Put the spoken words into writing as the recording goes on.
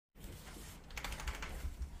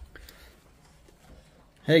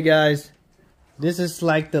Hey guys, this is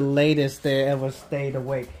like the latest they ever stayed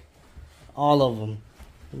awake. All of them.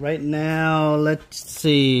 Right now, let's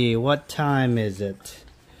see, what time is it?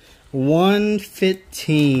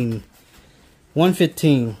 1:15.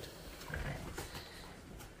 1:15.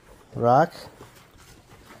 Rock.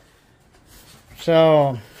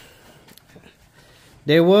 So,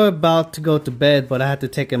 they were about to go to bed, but I had to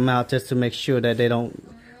take them out just to make sure that they don't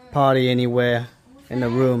party anywhere in the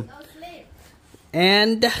room.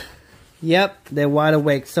 And yep, they're wide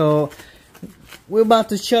awake. So we're about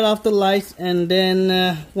to shut off the lights, and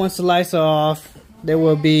then once the lights are off, they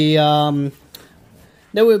will be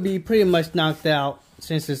pretty much knocked out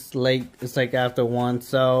since it's late. It's like after 1.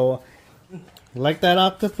 So like that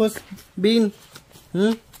octopus, Bean?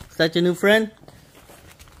 Is that your new friend?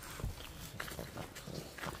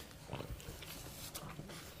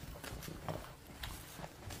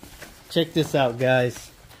 Check this out,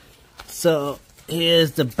 guys. So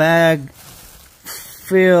here's the bag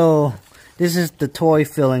fill. This is the toy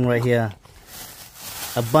filling right here.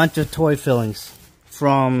 A bunch of toy fillings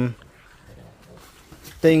from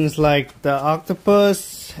things like the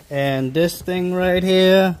octopus and this thing right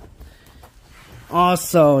here.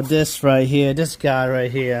 Also this right here, this guy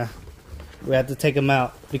right here. We have to take him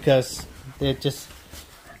out because they just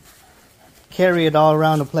carry it all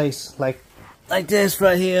around the place like this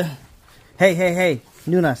right here. Hey,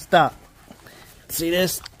 Nuna, stop. See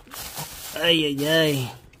this?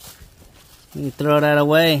 Ay. You throw that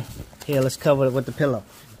away. Here, let's cover it with the pillow.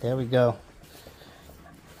 There we go.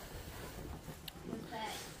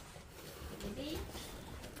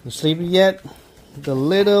 You sleepy yet? The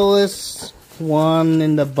littlest one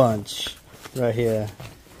in the bunch. Right here.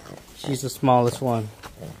 She's the smallest one.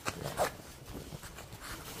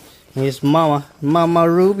 Here's Mama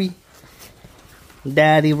Ruby.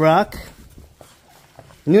 Daddy Rock.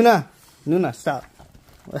 Nuna, stop.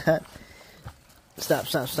 What?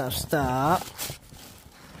 Stop.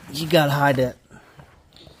 You gotta hide it.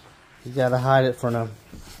 You gotta hide it from them.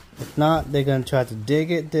 If not, they're gonna try to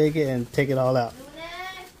dig it, and take it all out.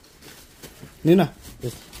 Nuna.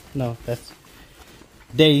 No, that's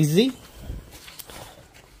Daisy.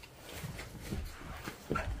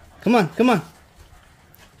 Come on.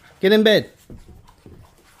 Get in bed.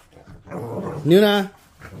 Nuna.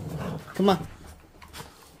 Come on.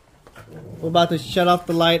 We're about to shut off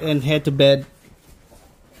the light and head to bed.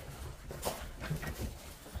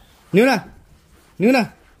 Nuna.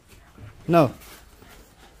 No.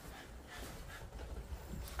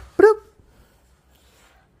 Bloop.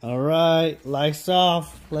 All right, lights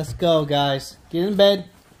off. Let's go, guys. Get in bed.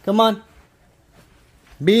 Come on.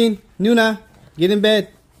 Bean, Nuna, get in bed.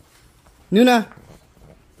 Nuna,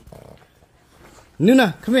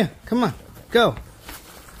 come here. Come on. Go.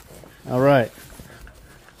 All right.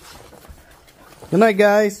 Good night,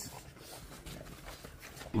 guys.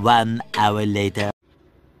 1 hour later.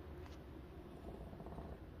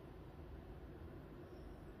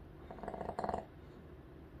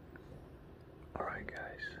 Alright,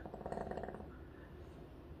 guys.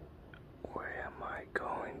 Where am I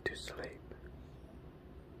going to sleep?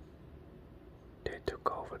 They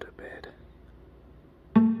took over the bed.